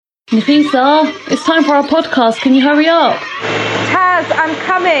Nafisa, it's time for our podcast. Can you hurry up? Taz, I'm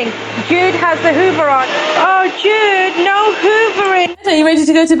coming. Jude has the Hoover on. Oh, Jude, no hoovering. Are you ready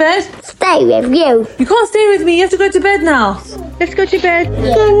to go to bed? Stay with you. You can't stay with me. You have to go to bed now. Let's go to bed.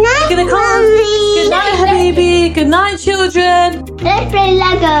 Good night, Gonna come. Mummy. Good night, Habibi. Good night, children. Let's play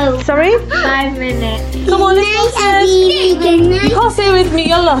Lego. Sorry? 5 minutes. Come on, Good let's go night, upstairs. Habibi. Good You night. can't stay with me,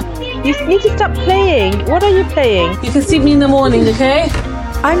 yalla. You need to stop playing. What are you playing? You can see me in the morning, okay?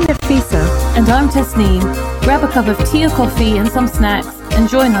 I'm Nafisa. And I'm Tasneem. Grab a cup of tea or coffee and some snacks and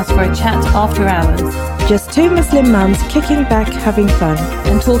join us for a chat after hours Just two Muslim mums kicking back, having fun.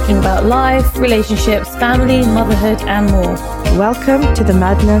 and talking about life, relationships, family, motherhood and more. Welcome to the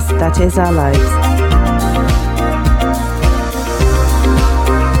madness that is our lives.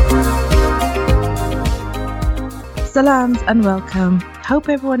 Salams and welcome. Hope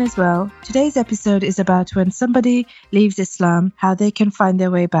everyone is well. Today's episode is about when somebody leaves Islam, how they can find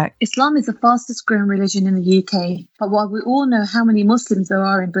their way back. Islam is the fastest growing religion in the UK, but while we all know how many Muslims there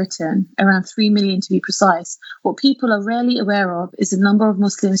are in Britain, around 3 million to be precise, what people are rarely aware of is the number of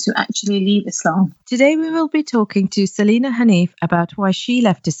Muslims who actually leave Islam. Today we will be talking to Salina Hanif about why she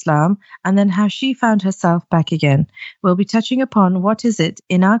left Islam and then how she found herself back again. We'll be touching upon what is it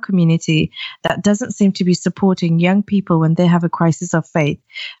in our community that doesn't seem to be supporting young people when they have a crisis of faith,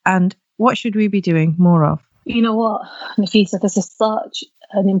 and what should we be doing more of? You know what, Nafisa, this is such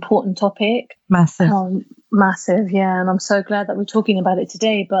an important topic. Massive. Massive, yeah, and I'm so glad that we're talking about it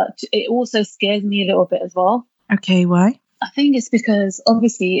today, but it also scares me a little bit as well. Okay, why? I think it's because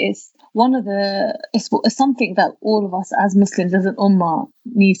obviously it's something that all of us as Muslims as an ummah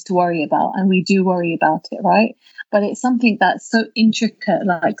needs to worry about, and we do worry about it, right? But it's something that's so intricate,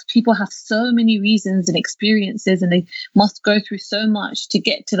 like people have so many reasons and experiences and they must go through so much to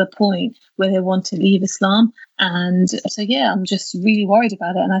get to the point where they want to leave Islam. And so, yeah, I'm just really worried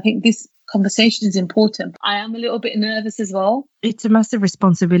about it. And I think this conversation is important. I am a little bit nervous as well. It's a massive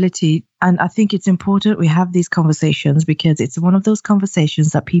responsibility, and I think it's important we have these conversations because it's one of those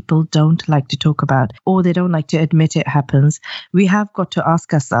conversations that people don't like to talk about, or they don't like to admit it happens. We have got to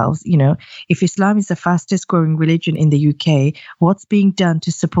ask ourselves, if Islam is the fastest growing religion in the UK, what's being done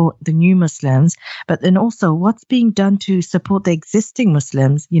to support the new Muslims, but then also what's being done to support the existing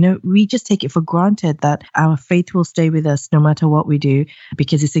Muslims? We just take it for granted that our faith will stay with us no matter what we do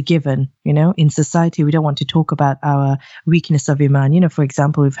because it's a given. In society, we don't want to talk about our weakness of Iman. For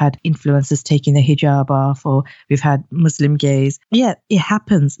example, we've had influencers taking the hijab off, or we've had Muslim gays. Yeah, it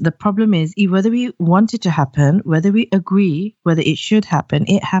happens. The problem is whether we want it to happen, whether we agree, whether it should happen,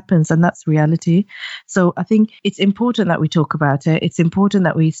 it happens, and that's reality. So I think it's important that we talk about it. It's important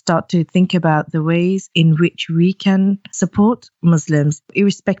that we start to think about the ways in which we can support Muslims,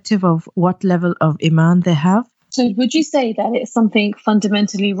 irrespective of what level of Iman they have. So would you say that it's something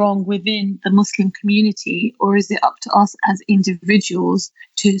fundamentally wrong within the Muslim community, or is it up to us as individuals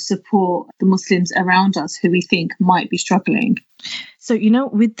to support the Muslims around us who we think might be struggling? So,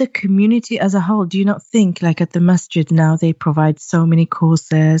 with the community as a whole, do you not think like at the masjid now they provide so many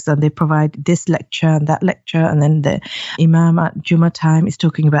courses and they provide this lecture and that lecture, and then the imam at Jummah time is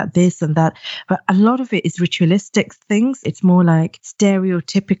talking about this and that. But a lot of it is ritualistic things. It's more like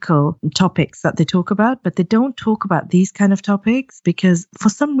stereotypical topics that they talk about, but they don't talk about these kind of topics because for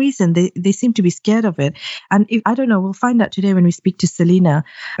some reason they seem to be scared of it. And I don't know, we'll find out today when we speak to Salina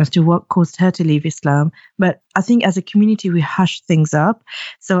as to what caused her to leave Islam. But I think as a community, we hush things up.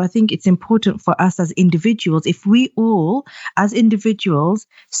 So I think it's important for us as individuals, if we all as individuals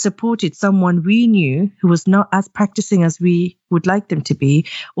supported someone we knew who was not as practicing as we would like them to be,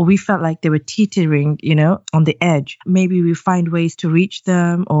 or we felt like they were teetering, on the edge, maybe we find ways to reach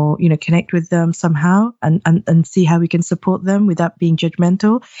them or, connect with them somehow and see how we can support them without being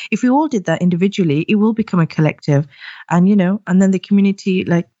judgmental. If we all did that individually, it will become a collective. And, and then the community,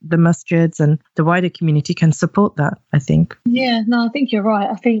 like the masjids and the wider community can support that, I think. Yeah, no, I think you're right.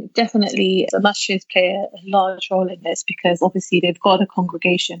 I think definitely the masjids play a large role in this because obviously they've got a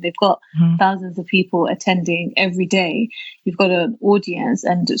congregation, they've got thousands of people attending every day. You've got an audience,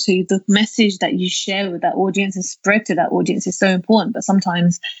 and so the message that you share with that audience and spread to that audience is so important. But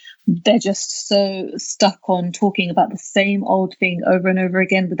sometimes they're just so stuck on talking about the same old thing over and over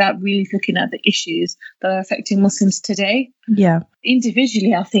again without really looking at the issues that are affecting Muslims today. Yeah.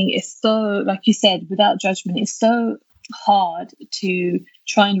 Individually, I think it's so, like you said, without judgment, it's so hard to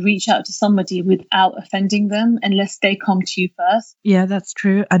try and reach out to somebody without offending them unless they come to you first. Yeah, that's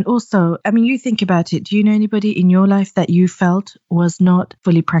true. And also, I mean, you think about it. Do you know anybody in your life that you felt was not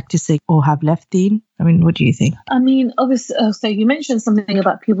fully practicing or have left deen? I mean, what do you think? I mean, obviously, so you mentioned something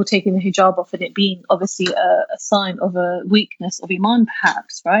about people taking the hijab off and it being obviously a sign of a weakness of iman,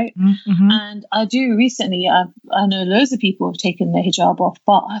 perhaps, right? Mm-hmm. And I do recently, I know loads of people have taken their hijab off,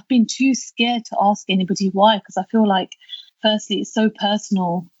 but I've been too scared to ask anybody why, because I feel like, firstly, it's so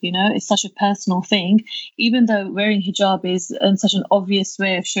personal, it's such a personal thing. Even though wearing hijab is such an obvious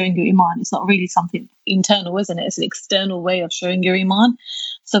way of showing your iman, it's not really something internal, isn't it? It's an external way of showing your iman.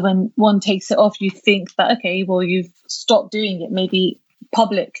 So when one takes it off, you think that, okay, well, you've stopped doing it maybe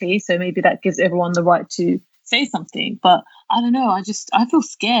publicly, so maybe that gives everyone the right to say something. But I don't know, I feel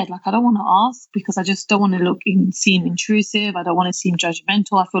scared. Like, I don't want to ask because I just don't want to seem intrusive. I don't want to seem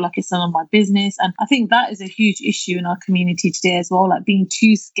judgmental. I feel like it's none of my business. And I think that is a huge issue in our community today as well, like being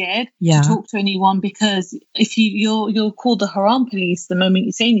too scared to talk to anyone, because if you're called the haram police the moment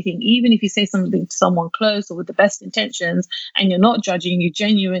you say anything, even if you say something to someone close or with the best intentions and you're not judging, you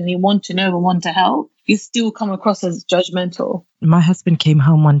genuinely want to know and want to help, you still come across as judgmental. My husband came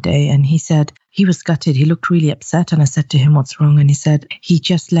home one day and he said he was gutted. He looked really upset. And I said to him, what's wrong? And he said he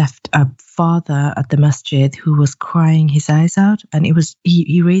just left a father at the masjid who was crying his eyes out. And it was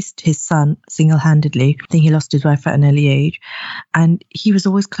he raised his son single-handedly. I think he lost his wife at an early age. And he was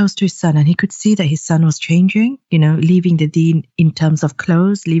always close to his son. And he could see that his son was changing, leaving the deen in terms of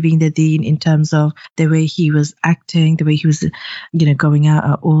clothes, leaving the deen in terms of the way he was acting, the way he was, going out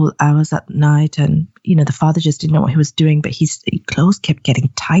at all hours at night. And the father just didn't know what he was doing, but his clothes kept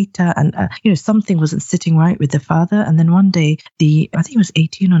getting tighter and, something wasn't sitting right with the father. And then one day, I think he was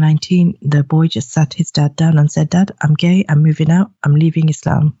 18 or 19, the boy just sat his dad down and said, Dad, I'm gay, I'm moving out, I'm leaving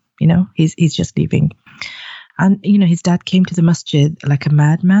Islam. He's just leaving. And, his dad came to the masjid like a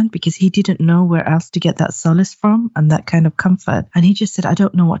madman because he didn't know where else to get that solace from and that kind of comfort. And he just said, I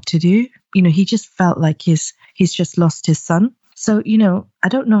don't know what to do. He just felt like he's just lost his son. So, I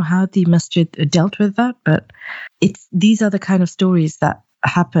don't know how the masjid dealt with that, but these are the kind of stories that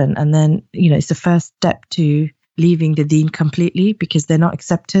happen. And then, it's the first step to leaving the deen completely because they're not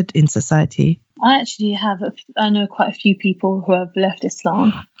accepted in society. I actually I know quite a few people who have left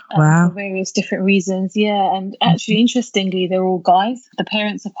Islam. Wow. For various different reasons. Yeah. And actually, interestingly, they're all guys. The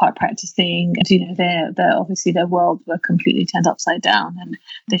parents are quite practicing. They're obviously their world were completely turned upside down. And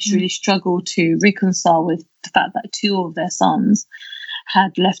they really struggle to reconcile with the fact that two of their sons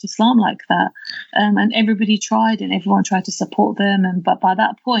had left Islam like that. And everybody tried and everyone tried to support them. But by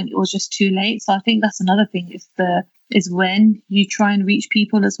that point, it was just too late. So I think that's another thing is when you try and reach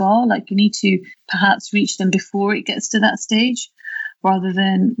people as well. Like, you need to perhaps reach them before it gets to that stage, rather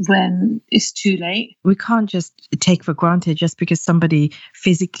than when it's too late. We can't just take for granted just because somebody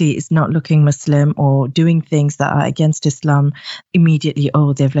physically is not looking Muslim or doing things that are against Islam, immediately,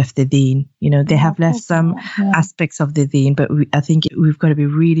 they've left the deen. They have left some aspects of the deen, but I think we've got to be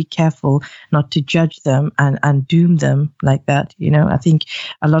really careful not to judge them and doom them like that. I think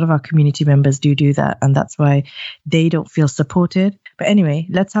a lot of our community members do that, and that's why they don't feel supported. But anyway,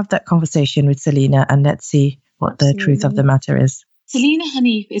 let's have that conversation with Selina and let's see what the truth of the matter is. Selina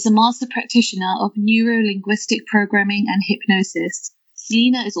Hanif is a master practitioner of neuro-linguistic programming and hypnosis.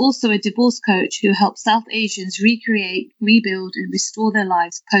 Selina is also a divorce coach who helps South Asians recreate, rebuild and restore their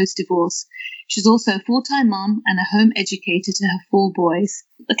lives post-divorce. She's also a full-time mum and a home educator to her 4 boys.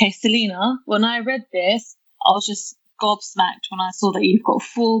 Okay, Selina, when I read this, I was just gobsmacked when I saw that you've got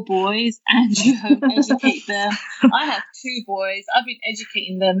 4 boys and you home educate them. I have 2 boys. I've been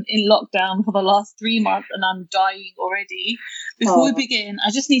educating them in lockdown for the last 3 months and I'm dying already. Before we begin, I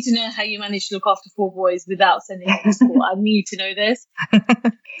just need to know how you manage to look after 4 boys without sending them to school. I need to know this.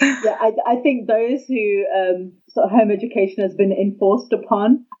 Yeah, I think those who sort of home education has been enforced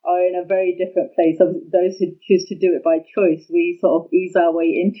upon are in a very different place. Those who choose to do it by choice, we sort of ease our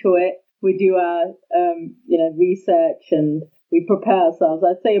way into it. We do our, research and we prepare ourselves.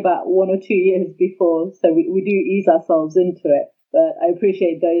 I'd say about 1 or 2 years before, so we do ease ourselves into it. But I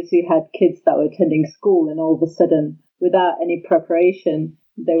appreciate those who had kids that were attending school and all of a sudden, without any preparation,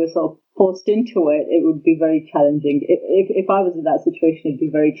 they were sort of forced into it. It would be very challenging. If I was in that situation, it'd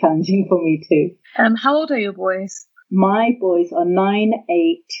be very challenging for me too. How old are your boys? My boys are 9,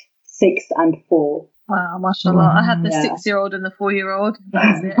 8, 6 and 4. Wow, mashallah. I have the 6-year-old and the 4-year-old.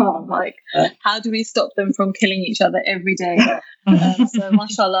 That's it. I'm like, how do we stop them from killing each other every day? So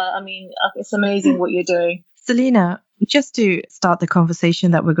mashallah, I mean, it's amazing what you're doing. Selina, just to start the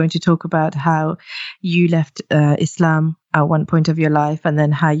conversation that we're going to talk about how you left Islam at one point of your life and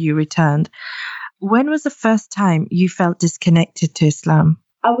then how you returned. when was the first time you felt disconnected to Islam?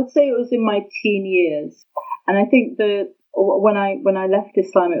 I would say it was in my teen years. And I think that when I left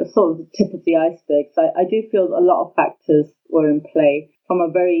Islam, it was sort of the tip of the iceberg. So I do feel a lot of factors were in play from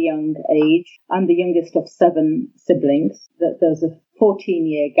a very young age. I'm the youngest of 7 siblings. There's a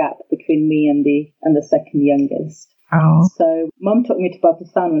 14-year gap between me and the second youngest. Oh. So Mum took me to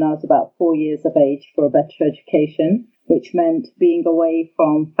Pakistan when I was about 4 years of age for a better education, which meant being away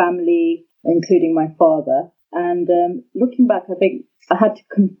from family, including my father. And looking back, I think I had to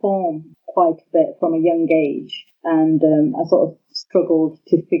conform quite a bit from a young age. And I sort of struggled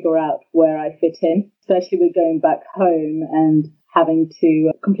to figure out where I fit in, especially with going back home and having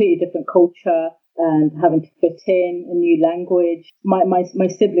to completely different culture and having to fit in a new language. My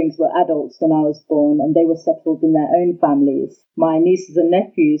siblings were adults when I was born, and they were settled in their own families. My nieces and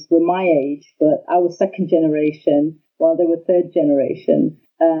nephews were my age, but I was second generation while they were third generation.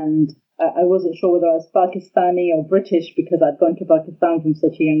 And I wasn't sure whether I was Pakistani or British because I'd gone to Pakistan from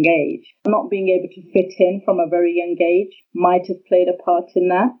such a young age. Not being able to fit in from a very young age might have played a part in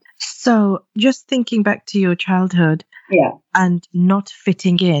that. So just thinking back to your childhood, Yeah, and not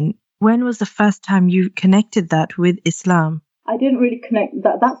fitting in, when was the first time you connected that with Islam? I didn't really connect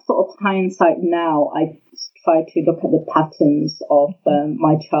that. That's sort of hindsight now. I try to look at the patterns of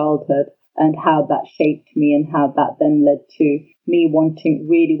my childhood and how that shaped me and how that then led to me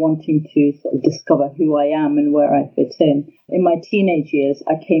really wanting to sort of discover who I am and where I fit in. In my teenage years,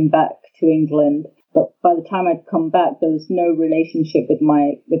 I came back to England, but by the time I'd come back, there was no relationship with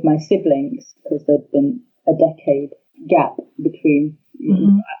my siblings because there'd been a decade gap between.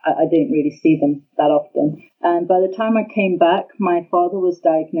 Mm-hmm. I didn't really see them that often. And by the time I came back, my father was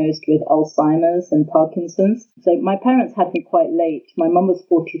diagnosed with Alzheimer's and Parkinson's. So my parents had me quite late. My mum was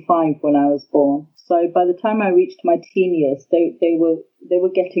 45 when I was born. So by the time I reached my teen years, they were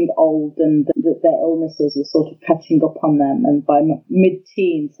getting old, and their illnesses were sort of catching up on them. And by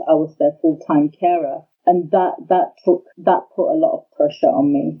mid-teens, I was their full-time carer. And that put a lot of pressure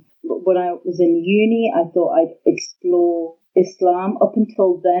on me. When I was in uni, I thought I'd explore Islam. Up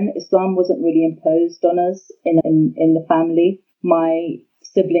until then, Islam wasn't really imposed on us in the family. My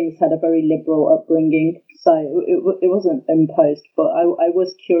siblings had a very liberal upbringing, so it wasn't imposed. But I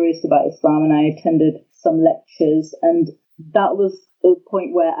was curious about Islam, and I attended some lectures, and that was the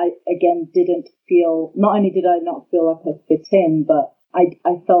point where I again didn't feel. Not only did I not feel like I fit in, but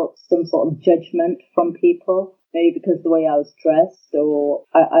I felt some sort of judgment from people, maybe because of the way I was dressed, or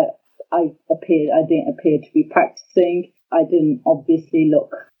I didn't appear to be practicing. I didn't obviously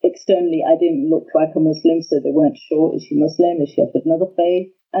look externally. I didn't look like a Muslim, so they weren't sure, is she Muslim? Is she of another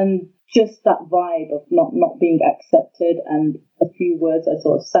faith? And just that vibe of not being accepted, and a few words, I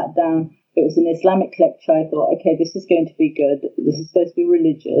sort of sat down. It was an Islamic lecture. I thought, okay, this is going to be good. This is supposed to be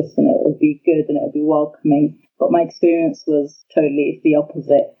religious, and it will be good, and it will be welcoming. But my experience was totally the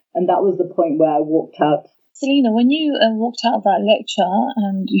opposite. And that was the point where I walked out. Selena, when you walked out of that lecture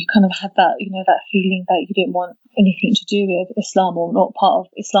and you kind of had that, that feeling that you didn't want anything to do with Islam, or not part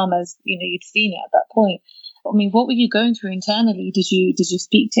of Islam as, you'd seen it at that point. I mean, what were you going through internally? Did you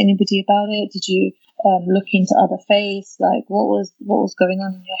speak to anybody about it? Did you look into other faiths? Like, what was going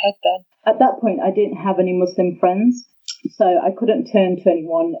on in your head then? At that point, I didn't have any Muslim friends, so I couldn't turn to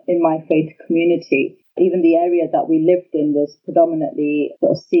anyone in my faith community. Even the area that we lived in was predominantly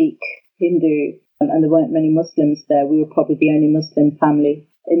sort of Sikh, Hindu, and there weren't many Muslims there. We were probably the only Muslim family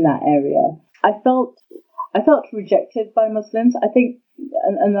in that area. I felt rejected by Muslims. I think,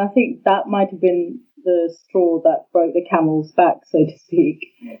 and I think that might have been the straw that broke the camel's back, so to speak,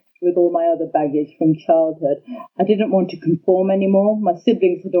 with all my other baggage from childhood. I didn't want to conform anymore. My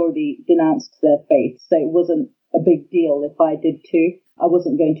siblings had already denounced their faith, so it wasn't a big deal if I did too. I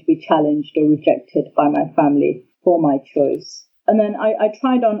wasn't going to be challenged or rejected by my family for my choice. And then I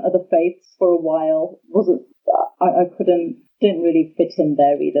tried on other faiths for a while. Didn't really fit in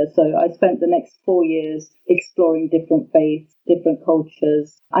there either. So I spent the next 4 years exploring different faiths, different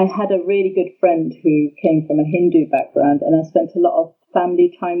cultures. I had a really good friend who came from a Hindu background, and I spent a lot of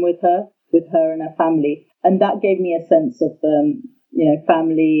family time with her and her family. And that gave me a sense of,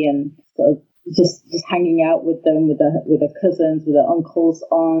 family, and sort of just hanging out with them, with her cousins, with her uncles,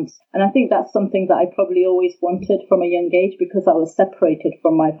 aunts. And I think that's something that I probably always wanted from a young age, because I was separated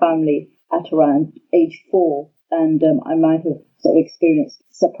from my family at around age 4. And I might have sort of experienced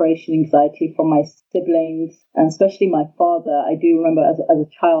separation anxiety from my siblings, and especially my father. I do remember as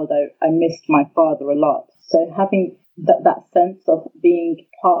a child, I missed my father a lot. So having that sense of being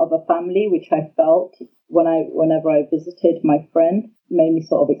part of a family, which I felt whenever I visited my friend, made me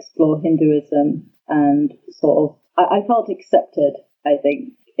sort of explore Hinduism, and sort of I felt accepted, I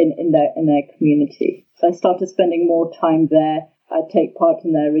think, in their community. So I started spending more time there. I'd take part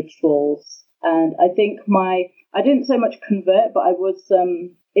in their rituals. And I think I didn't so much convert, but I was,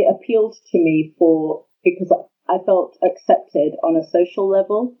 it appealed to me because I felt accepted on a social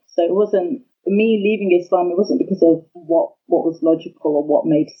level. So it wasn't, me leaving Islam, it wasn't because of what was logical or what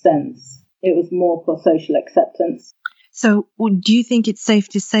made sense. It was more for social acceptance. So do you think it's safe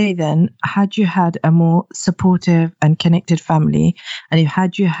to say then, had you had a more supportive and connected family, and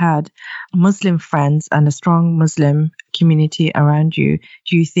had you had Muslim friends and a strong Muslim community around you,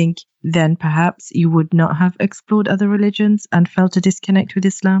 do you think then perhaps you would not have explored other religions and felt a disconnect with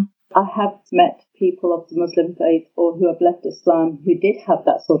Islam? I have met people of the Muslim faith or who have left Islam who did have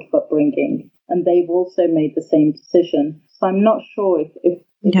that sort of upbringing, and they've also made the same decision. So I'm not sure if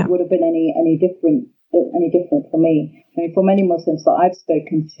it would have been any different for me. I mean, for many Muslims that I've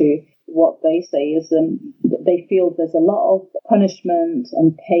spoken to, what they say is they feel there's a lot of punishment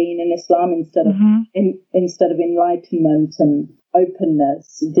and pain in Islam instead of enlightenment and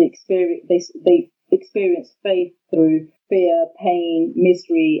openness. They experience faith through fear, pain,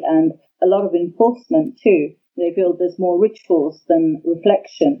 misery, and a lot of enforcement too. They feel there's more rituals than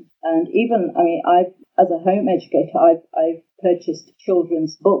reflection. And even, I mean, as a home educator, I've purchased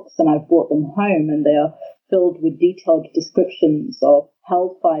children's books and I've brought them home, and they are filled with detailed descriptions of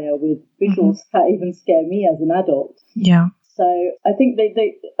hellfire with visuals that even scare me as an adult. Yeah. So I think they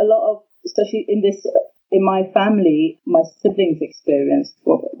a lot of, especially in my family, my siblings experience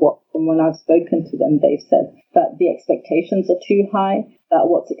what from when I've spoken to them, they've said that the expectations are too high,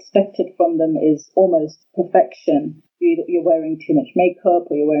 that what's expected from them is almost perfection. You're wearing too much makeup,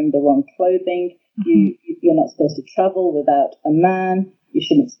 or you're wearing the wrong clothing. You're not supposed to travel without a man. You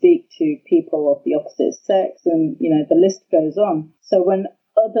shouldn't speak to people of the opposite sex, and the list goes on. So when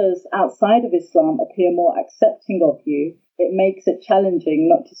others outside of Islam appear more accepting of you, it makes it challenging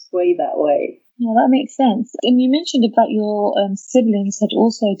not to sway that way. Yeah, that makes sense. And you mentioned about your siblings had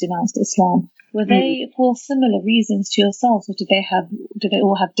also denounced Islam. Were they for similar reasons to yourselves, or did they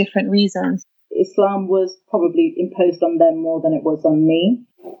all have different reasons? Islam was probably imposed on them more than it was on me.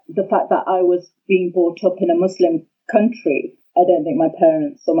 The fact that I was being brought up in a Muslim country, I don't think my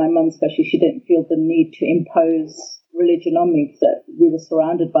parents, or my mum especially, she didn't feel the need to impose religion on me, because we were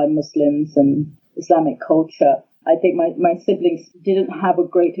surrounded by Muslims and Islamic culture. I think my siblings didn't have a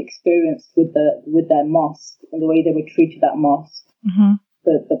great experience with their mosque and the way they were treated at mosque.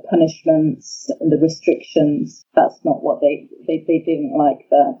 The punishments and the restrictions, that's not what they didn't like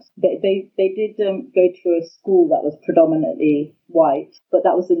that. They did go to a school that was predominantly white, but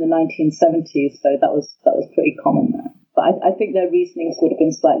that was in the 1970s, so that was pretty common there. But I think their reasonings would have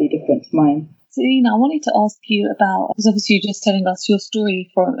been slightly different to mine. So, I wanted to ask you about, because obviously you're just telling us your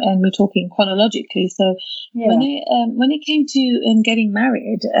story and we're talking chronologically. So when it came to getting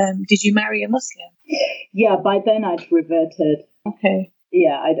married, did you marry a Muslim? Yeah, by then I'd reverted. Okay.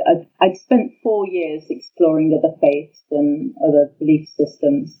 Yeah, I'd spent 4 years exploring other faiths and other belief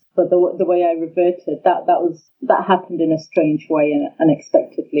systems. But the way I reverted, that happened in a strange way and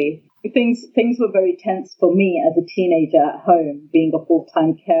unexpectedly. Things were very tense for me as a teenager at home, being a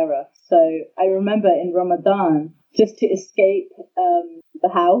full-time carer. So I remember in Ramadan, just to escape the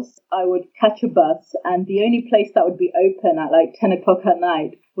house, I would catch a bus, and the only place that would be open at like 10 o'clock at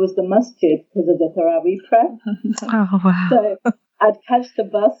night was the masjid because of the Tarawih prayer. Oh, wow. So I'd catch the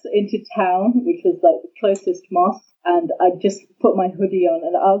bus into town, which was like the closest mosque, and I'd just put my hoodie on,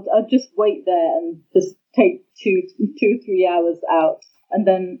 and I'd just wait there and just take 2-3 hours out. And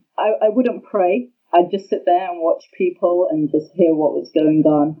then I wouldn't pray. I'd just sit there and watch people and just hear what was going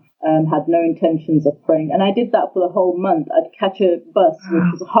on. Had no intentions of praying. And I did that for the whole month. I'd catch a bus,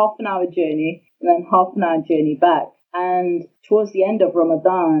 which was a half an hour journey, and then half an hour journey back. And towards the end of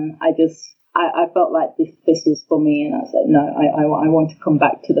Ramadan, I felt like this was for me. And I was like, no, I want to come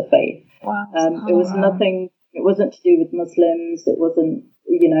back to the faith. Wow. It was nothing, it wasn't to do with Muslims. It wasn't,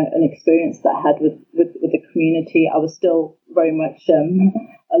 an experience that I had with the community. I was still very much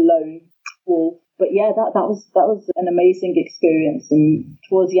a lone wolf. But yeah, that was an amazing experience. And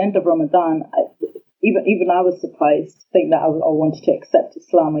towards the end of Ramadan, even I was surprised to think that I wanted to accept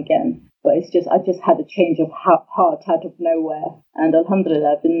Islam again. But I just had a change of heart out of nowhere. And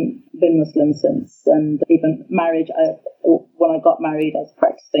alhamdulillah, I've been Muslim since. And even marriage, when I got married, I was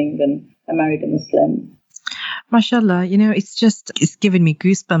practicing, and I married a Muslim. MashaAllah, it's given me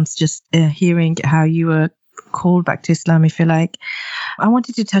goosebumps just hearing how you were called back to Islam, if you like. I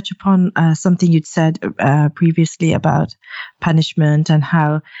wanted to touch upon something you'd said previously about punishment and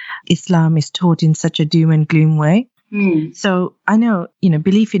how Islam is taught in such a doom and gloom way. So I know,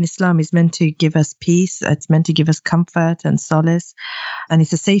 belief in Islam is meant to give us peace. It's meant to give us comfort and solace. And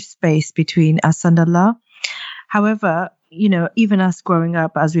it's a safe space between us and Allah. However, even us growing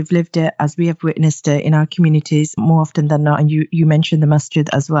up, as we've lived it, as we have witnessed it in our communities more often than not, and you mentioned the masjid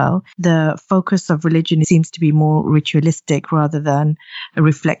as well, the focus of religion seems to be more ritualistic rather than a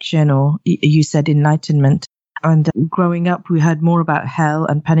reflection or, you said, enlightenment. And growing up, we heard more about hell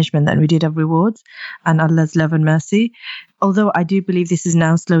and punishment than we did of rewards and Allah's love and mercy. Although I do believe this is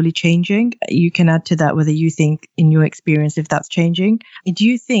now slowly changing. You can add to that whether you think, in your experience, if that's changing. Do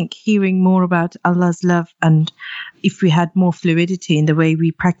you think hearing more about Allah's love, and if we had more fluidity in the way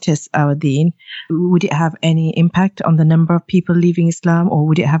we practice our deen, would it have any impact on the number of people leaving Islam, or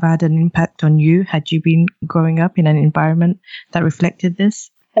would it have had an impact on you had you been growing up in an environment that reflected this?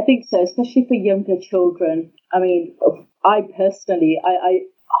 I think so, especially for younger children. I mean, I personally, I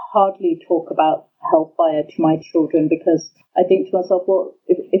hardly talk about hellfire to my children, because I think to myself, well,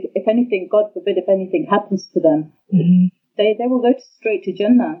 if anything, God forbid, if anything happens to them, they will go straight to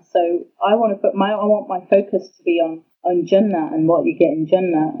Jannah. So I want my focus to be on Jannah and what you get in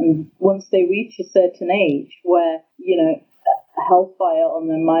Jannah. And once they reach a certain age where, hellfire on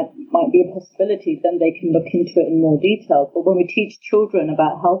them might be a possibility, then they can look into it in more detail. But when we teach children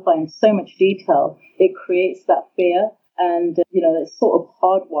about hellfire in so much detail, it creates that fear, and it's sort of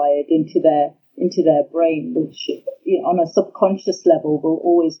hardwired into their brain, which on a subconscious level will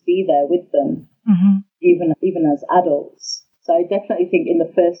always be there with them, even as adults. So I definitely think in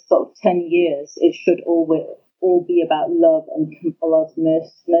the first sort of 10 years, it should all be about love and Allah's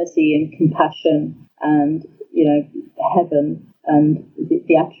mercy and compassion and heaven and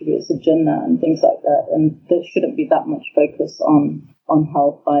the attributes of Jannah and things like that. And there shouldn't be that much focus on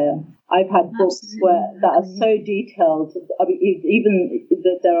hellfire. I've had books that are so detailed. I mean, even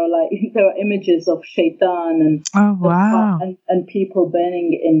that there are images of shaitan and people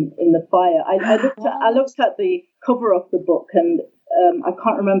burning in the fire. I looked at the cover of the book, and I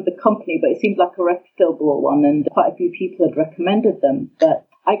can't remember the company, but it seemed like a reputable one, and quite a few people had recommended them. But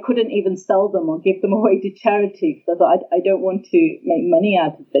I couldn't even sell them or give them away to charity, because I thought I don't want to make money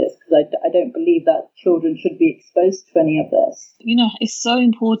out of this, because I don't believe that children should be exposed to any of this. It's so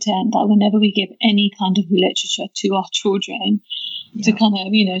important that whenever we give any kind of literature to our children, to kind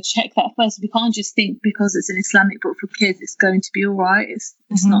of, check that first. We can't just think because it's an Islamic book for kids, it's going to be all right. It's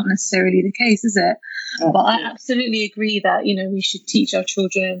not necessarily the case, is it? Absolutely. But I absolutely agree that, we should teach our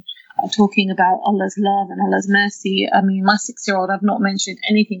children talking about Allah's love and Allah's mercy. I mean, my 6-year-old, I've not mentioned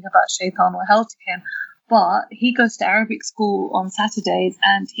anything about shaitan or hell to him, but he goes to Arabic school on Saturdays,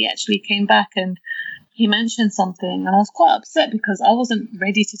 and he actually came back and he mentioned something, and I was quite upset because I wasn't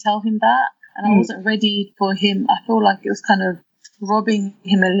ready to tell him that, and I wasn't ready for him. I feel like it was kind of robbing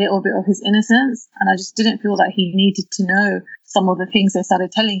him a little bit of his innocence, and I just didn't feel that he needed to know some of the things they started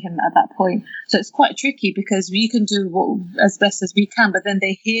telling him at that point. So it's quite tricky, because we can do as best as we can, but then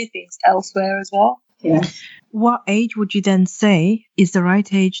they hear things elsewhere as well. Yeah. What age would you then say is the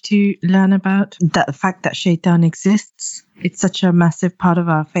right age to learn about the fact that shaitan exists? It's such a massive part of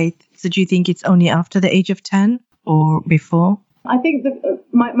our faith. So do you think it's only after the age of 10 or before? I think that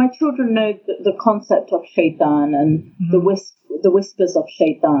my children know the concept of shaitan and the whispers of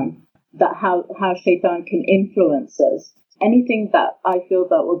shaitan, that how shaitan can influence us. Anything that I feel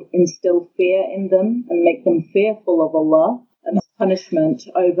that would instill fear in them and make them fearful of Allah and punishment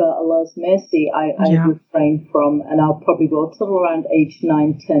over Allah's mercy, I refrain from, and I'll probably will till around age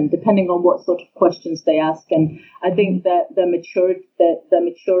 9, 10, depending on what sort of questions they ask. And I think that they're maturing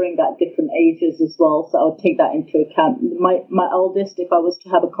at different ages as well, so I'll take that into account. My eldest, if I was to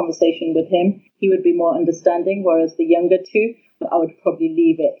have a conversation with him, he would be more understanding, whereas the younger two, I would probably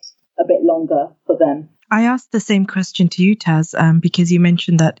leave it a bit longer for them. I asked the same question to you, Taz, because you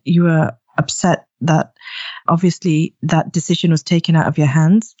mentioned that you were upset that obviously that decision was taken out of your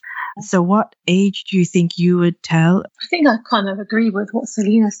hands. So what age do you think you would tell? I think I kind of agree with what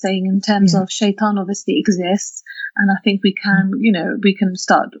Selena's saying in terms of shaitan obviously exists. And I think we can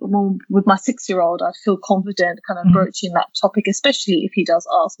start with my 6-year-old. I'd feel confident kind of broaching that topic, especially if he does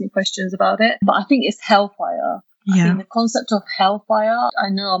ask me questions about it. But I think it's hellfire. I think the concept of hellfire, I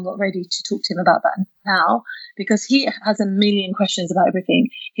know I'm not ready to talk to him about that now, because he has a million questions about everything.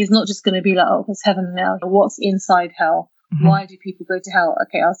 He's not just going to be like, oh, there's heaven now. What's inside hell? Why do people go to hell?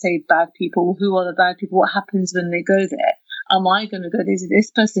 Okay, I'll say bad people. Who are the bad people? What happens when they go there? Am I going to go there? Is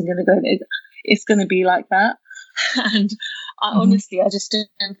this person going to go there? It's going to be like that. And honestly, I just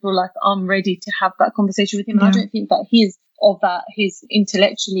don't feel like I'm ready to have that conversation with him. And I don't think that he's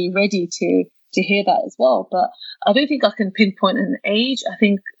intellectually ready to hear that as well. But I don't think I can pinpoint an age. I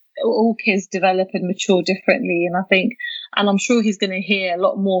think all kids develop and mature differently. And I think, and I'm sure he's going to hear a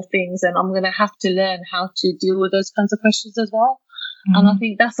lot more things, and I'm going to have to learn how to deal with those kinds of questions as well. And I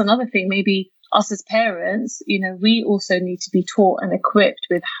think that's another thing, maybe us as parents, we also need to be taught and equipped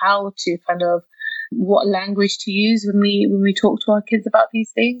with how to kind of, what language to use when we talk to our kids about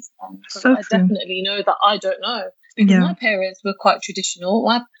these things. So I definitely know that I don't know, because my parents were quite traditional.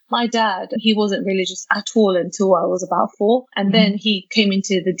 My dad, he wasn't religious at all until I was about 4, and then he came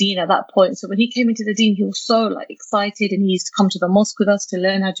into the deen at that point. So when he came into the deen, he was so excited, and he used to come to the mosque with us to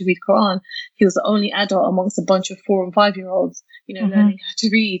learn how to read Quran. He was the only adult amongst a bunch of 4 and 5 year olds, learning how to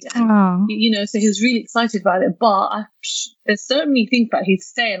read. And, so he was really excited about it. But there's so many things that he'd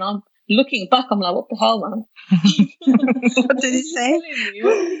say, and I'm looking back, I'm like, what the hell, man? What did he say?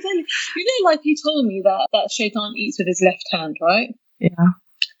 What did he tell me? He told me that shaitan eats with his left hand, right? Yeah.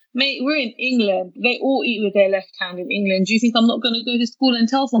 Mate, we're in England. They all eat with their left hand in England. Do you think I'm not going to go to school and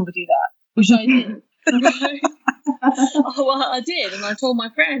tell somebody that? Which I did. I did. And I told my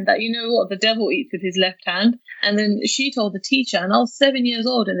friend that, the devil eats with his left hand. And then she told the teacher, and I was 7 years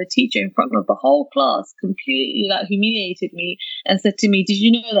old, and the teacher in front of the whole class completely humiliated me and said to me, did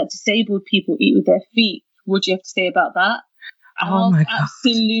you know that disabled people eat with their feet? What do you have to say about that? And I was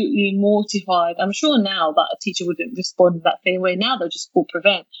absolutely mortified. I'm sure now that a teacher wouldn't respond in that same way. Now they'll just call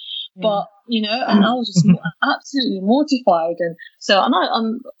prevent. But, and I was just absolutely mortified. And so I'm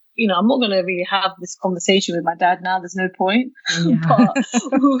not going to really have this conversation with my dad now. There's no point. But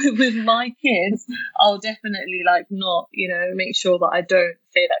with my kids, I'll definitely not, make sure that I don't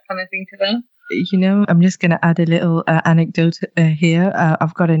say that kind of thing to them. I'm just going to add a little anecdote here.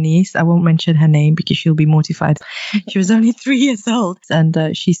 I've got a niece. I won't mention her name because she'll be mortified. She was only 3 years old,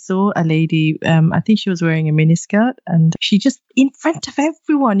 and she saw a lady, I think she was wearing a miniskirt, and she just, in front of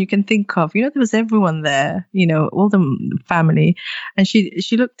everyone you can think of, there was everyone there, all the family. And she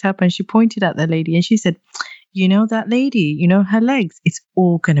looked up and she pointed at the lady and she said, that lady, her legs, it's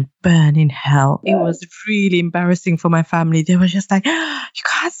all going to burn in hell. It was really embarrassing for my family. They were just like, you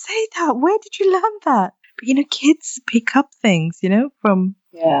can't say that. Where did you learn that? But, kids pick up things, from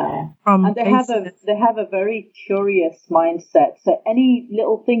and they have a very curious mindset. So any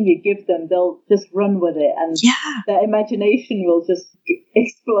little thing you give them, they'll just run with it, and their imagination will just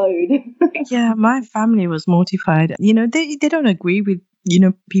explode. Yeah, my family was mortified. They don't agree with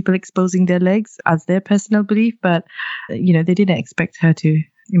people exposing their legs as their personal belief, but they didn't expect her to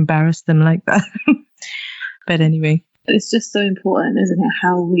embarrass them like that. But anyway, it's just so important, isn't it,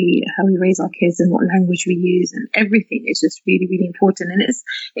 how we raise our kids and what language we use, and everything is just really, really important. And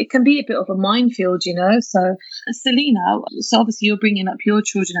it can be a bit of a minefield, So Selena, obviously you're bringing up your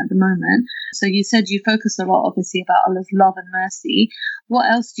children at the moment, so you said you focus a lot obviously about Allah's love and mercy. What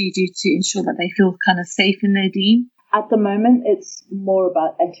else do you do to ensure that they feel kind of safe in their deen? At the moment, it's more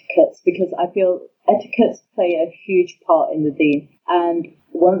about etiquettes, because I feel etiquettes play a huge part in the deen. And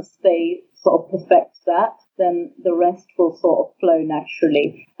once they sort of perfect that, then the rest will sort of flow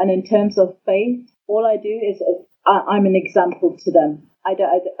naturally. And in terms of faith, all I do is I'm an example to them. I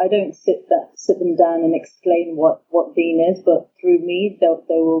don't sit them down and explain what deen is, but through me they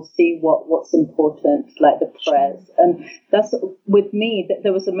will see what's important, like the prayers. And that's with me.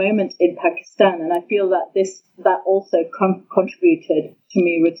 There was a moment in Pakistan, and I feel that also contributed to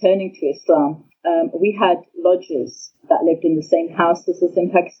me returning to Islam. We had lodgers that lived in the same house as us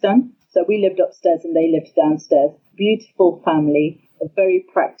in Pakistan, so we lived upstairs and they lived downstairs. Beautiful family, very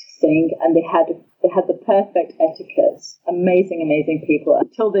practicing, and they had the perfect etiquettes. Amazing people.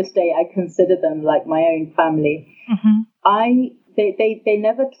 Until this day, I consider them like my own family. They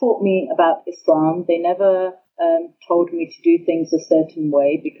never taught me about Islam. They never told me to do things a certain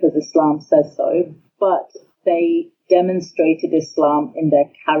way because Islam says so. But they demonstrated Islam in their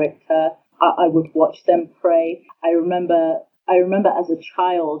character. I would watch them pray. I remember as a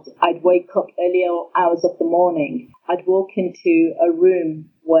child, I'd wake up early hours of the morning. I'd walk into a room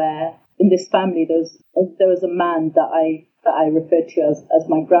where, in this family, there was a man that I referred to as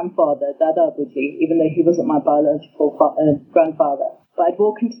my grandfather, Dada Abuji, even though he wasn't my biological grandfather. But I'd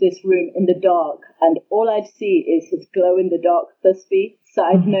walk into this room in the dark, and all I'd see is his glow-in-the-dark tasbih. So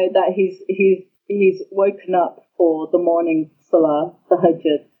I'd know that he's woken up for the morning salah, the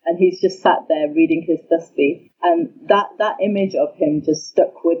hajjat, and he's just sat there reading his tasbih. And that image of him just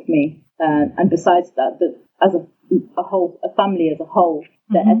stuck with me. And besides that, as a family as a whole,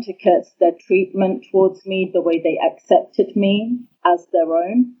 their etiquettes, their treatment towards me, the way they accepted me as their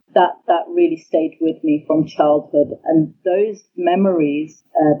own, that really stayed with me from childhood. And those memories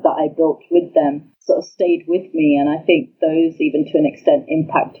that I built with them sort of stayed with me. And I think those, even to an extent,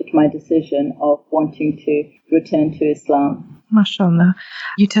 impacted my decision of wanting to return to Islam. MashaAllah.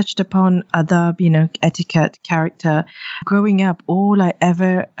 You touched upon adab, etiquette, character. Growing up, all I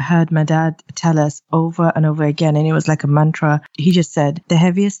ever heard my dad tell us over and over again, and it was like a mantra. He just said, the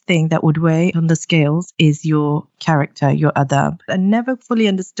heaviest thing that would weigh on the scales is your character, your adab. I never fully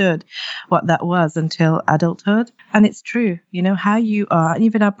understood what that was until adulthood. And it's true, how you are. And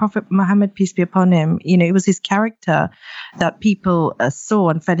even our Prophet Muhammad, peace be upon him, it was his character that people saw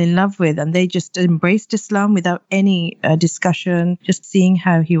and fell in love with. And they just embraced Islam without any discussion, just seeing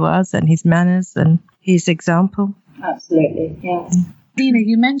how he was and his manners and his example. Absolutely, yeah. Dina,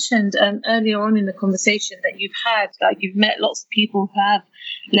 you mentioned earlier on in the conversation that you've met lots of people who have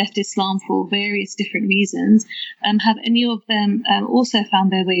left Islam for various different reasons. Have any of them also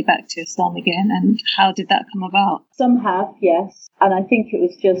found their way back to Islam again, and how did that come about? Some have, yes, and I think it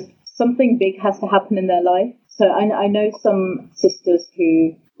was just something big has to happen in their life. So I know some sisters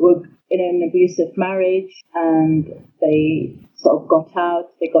who were in an abusive marriage and they sort of got out,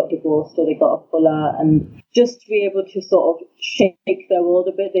 they got divorced or they got a fuller, and just to be able to sort of shake their world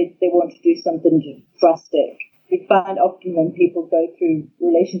a bit, they want to do something drastic. We find often when people go through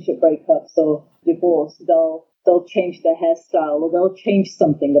relationship breakups or divorce, they'll change their hairstyle or they'll change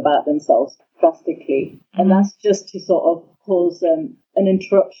something about themselves drastically. And that's just to sort of cause an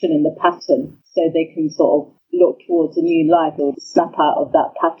interruption in the pattern so they can sort of look towards a new life or snap out of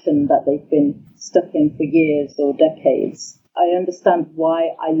that pattern that they've been stuck in for years or decades. I understand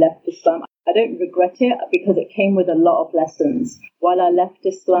why I left Islam. I don't regret it because it came with a lot of lessons while I left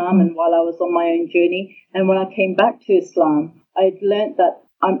Islam and while I was on my own journey. And when I came back to Islam, I'd learned that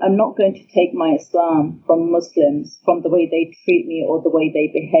I'm not going to take my Islam from Muslims, from the way they treat me or the way they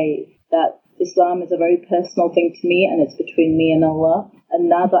behave. That Islam is a very personal thing to me and it's between me and Allah. And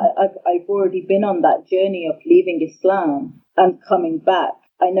now that I've already been on that journey of leaving Islam and coming back,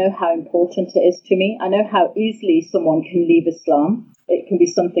 I know how important it is to me. I know how easily someone can leave Islam. It can be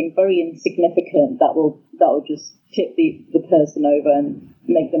something very insignificant that will just tip the person over and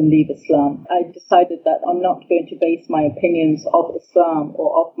make them leave Islam. I decided that I'm not going to base my opinions of Islam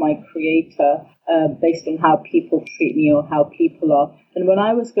or of my creator based on how people treat me or how people are. And when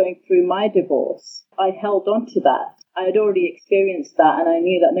I was going through my divorce, I held on to that. I had already experienced that, and I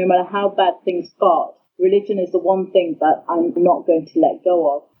knew that no matter how bad things got, religion is the one thing that I'm not going to let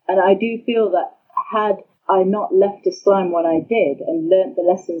go of. And I do feel that had I not left Islam when I did and learnt the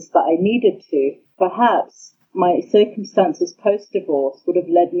lessons that I needed to, perhaps my circumstances post-divorce would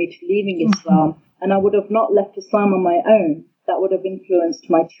have led me to leaving Islam, and I would have not left Islam on my own. That would have influenced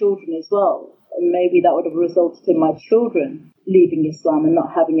my children as well. And maybe that would have resulted in my children leaving Islam and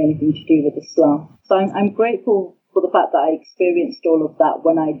not having anything to do with Islam. So I'm grateful for the fact that I experienced all of that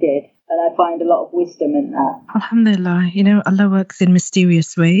when I did. And I find a lot of wisdom in that. Alhamdulillah, Allah works in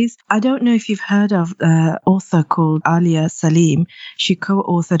mysterious ways. I don't know if you've heard of an author called Alia Salim. She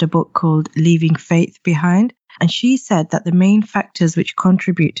co-authored a book called Leaving Faith Behind. And she said that the main factors which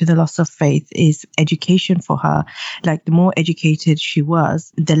contribute to the loss of faith is education for her. Like the more educated she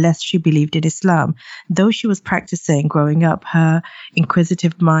was, the less she believed in Islam. Though she was practicing growing up, her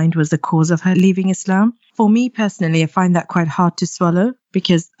inquisitive mind was the cause of her leaving Islam. For me personally, I find that quite hard to swallow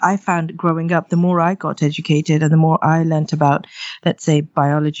because I found growing up, the more I got educated and the more I learnt about, let's say,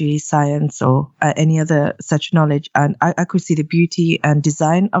 biology, science, or any other such knowledge, and I could see the beauty and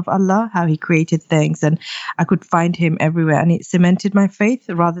design of Allah, how He created things, and I could find Him everywhere, and it cemented my faith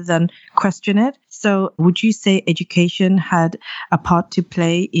rather than question it. So would you say education had a part to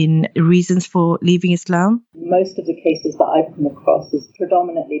play in reasons for leaving Islam? Most of the cases that I've come across has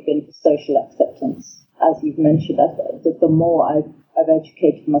predominantly been for social acceptance. As you've mentioned, the more I've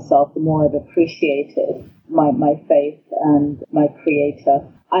educated myself, the more I've appreciated my faith and my creator.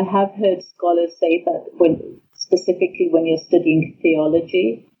 I have heard scholars say that specifically when you're studying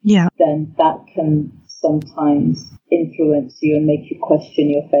theology, then that can sometimes influence you and make you question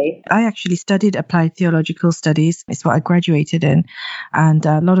your faith. I actually studied applied theological studies. It's what I graduated in. And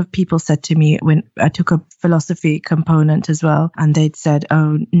a lot of people said to me when I took a philosophy component as well, and they'd said,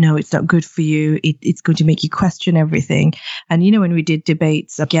 oh, no, it's not good for you. It's going to make you question everything. And, when we did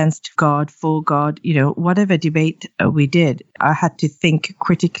debates against God, for God, whatever debate we did, I had to think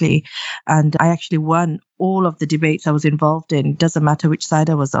critically. And I actually won all of the debates I was involved in. It doesn't matter which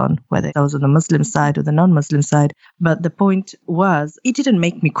side I was on, whether I was on the Muslim side or the non-Muslim side. But the point was, it didn't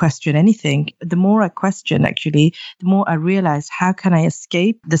make me question anything. The more I questioned, actually, the more I realized, how can I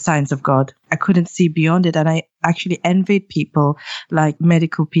escape the signs of God? I couldn't see beyond it. And I actually envied people like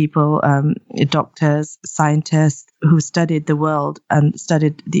medical people, doctors, scientists who studied the world and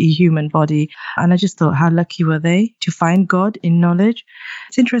studied the human body. And I just thought, how lucky were they to find God in knowledge?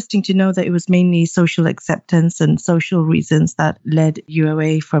 It's interesting to know that it was mainly social acceptance and social reasons that led you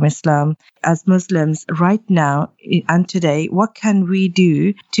away from Islam. As Muslims right now and today, what can we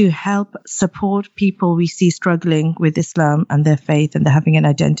do to help support people we see struggling with Islam and their faith, and they're having an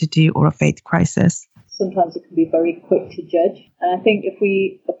identity or a faith crisis? Sometimes it can be very quick to judge. And I think if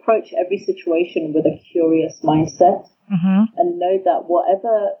we approach every situation with a curious mindset and know that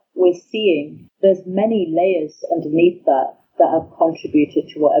whatever we're seeing, there's many layers underneath that have contributed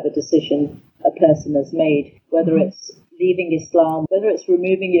to whatever decision a person has made, whether it's leaving Islam, whether it's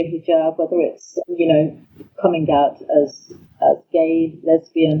removing your hijab, whether it's, coming out as gay,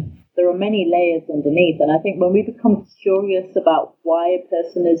 lesbian. There are many layers underneath. And I think when we become curious about why a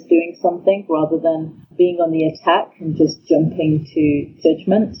person is doing something rather than being on the attack and just jumping to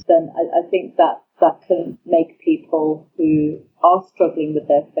judgment, then I think that can make people who are struggling with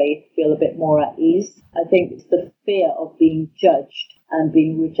their faith feel a bit more at ease. I think the fear of being judged and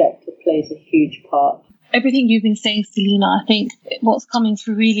being rejected plays a huge part. Everything you've been saying, Selena, I think what's coming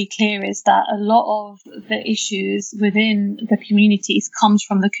through really clear is that a lot of the issues within the communities comes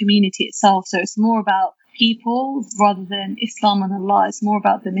from the community itself. So it's more about people rather than Islam and Allah. It's more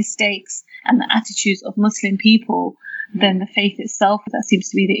about the mistakes and the attitudes of Muslim people than the faith itself. That seems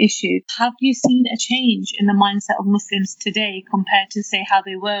to be the issue. Have you seen a change in the mindset of Muslims today compared to, say, how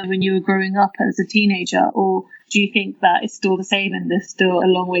they were when you were growing up as a teenager? Or do you think that it's still the same and there's still a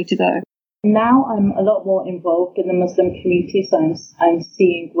long way to go? Now I'm a lot more involved in the Muslim community, so I'm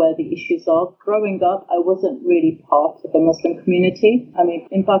seeing where the issues are. Growing up, I wasn't really part of the Muslim community. I mean,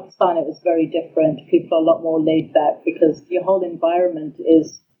 in Pakistan, it was very different. People are a lot more laid back because your whole environment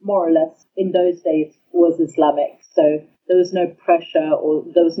is more or less, in those days, was Islamic. So there was no pressure or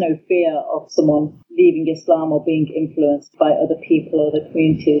there was no fear of someone leaving Islam or being influenced by other people or the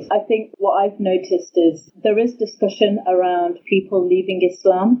communities. I think what I've noticed is there is discussion around people leaving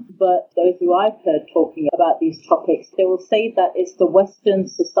Islam, but those who I've heard talking about these topics, they will say that it's the Western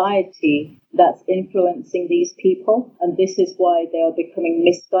society that's influencing these people, and this is why they are becoming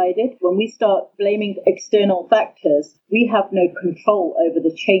misguided. When we start blaming external factors, we have no control over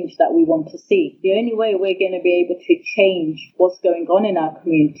the change that we want to see. The only way we're going to be able to change what's going on in our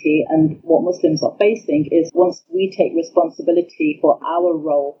community and what Muslims are facing is once we take responsibility for our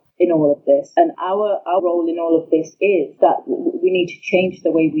role in all of this. And our role in all of this is that we need to change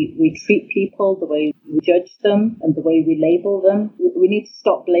the way we treat people, the way we judge them, and the way we label them. We need to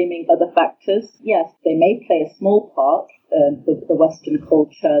stop blaming other factors. Yes, they may play a small part, the Western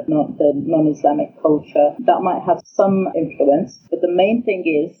culture, not the non-Islamic culture. That might have some influence, but the main thing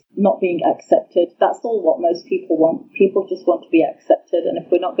is not being accepted. That's all what most people want. People just want to be accepted, and if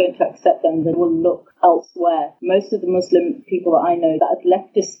we're not going to accept them, then we'll look elsewhere. Most of the Muslim people that I know that have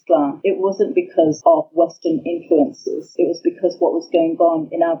left Islam, it wasn't because of Western influences. It was because what was going on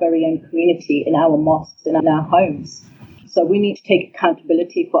in our very own community, in our mosques, in our homes. So we need to take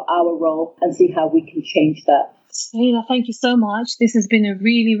accountability for our role and see how we can change that. Selena, thank you so much. This has been a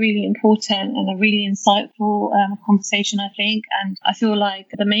really, really important and a really insightful conversation, I think. And I feel like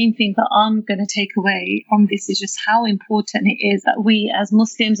the main thing that I'm going to take away from this is just how important it is that we as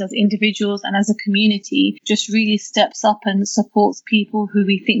Muslims, as individuals and as a community, just really steps up and supports people who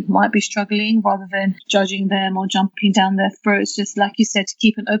we think might be struggling rather than judging them or jumping down their throats. Just like you said, to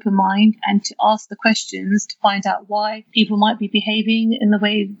keep an open mind and to ask the questions to find out why people might be behaving in the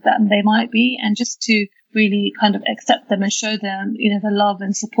way that they might be, and just to really kind of accept them and show them, the love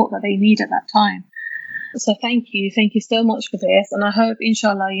and support that they need at that time. So thank you so much for this, and I hope,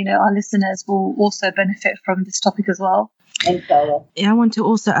 inshallah, our listeners will also benefit from this topic as well. Inshallah. Yeah, I want to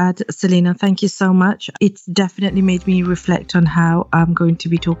also add, Selena, thank you so much. It's definitely made me reflect on how I'm going to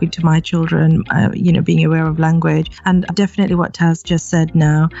be talking to my children, being aware of language, and definitely what Taz just said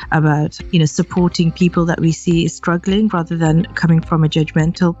now about, supporting people that we see struggling rather than coming from a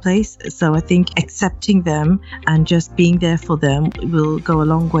judgmental place. So I think accepting them and just being there for them will go a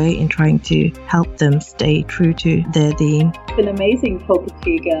long way in trying to help them stay true to their deen. It's been amazing talking to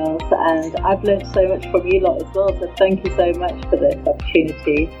you girls, and I've learned so much from you lot as well, so thank you so much for this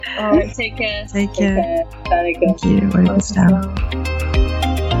opportunity. All right, take care. Take care. Thank you.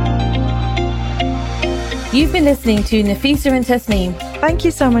 You've been listening to Nafisa and Tasneem. Thank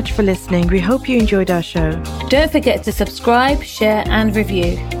you so much for listening. We hope you enjoyed our show. Don't forget to subscribe, share and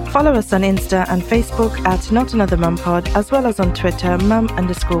review. Follow us on Insta and Facebook at Not Another Mum Pod, as well as on Twitter,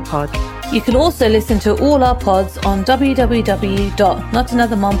 mum_pod. You can also listen to all our pods on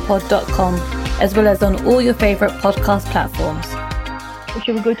www.notanothermompod.com, as well as on all your favourite podcast platforms.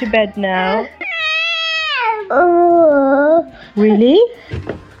 Shall we go to bed now? Oh. Really?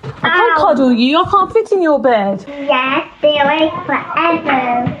 I can't cuddle you. I can't fit in your bed. Yes, stay awake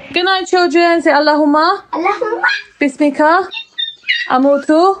forever. Good night, children. Say Allahumma. Allahumma. Bismika.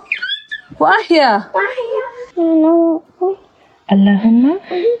 Amutu. Wa ahya. Allahumma.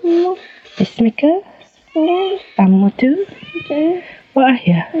 Bismika. Amutu. Wa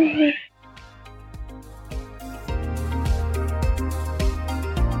ahya.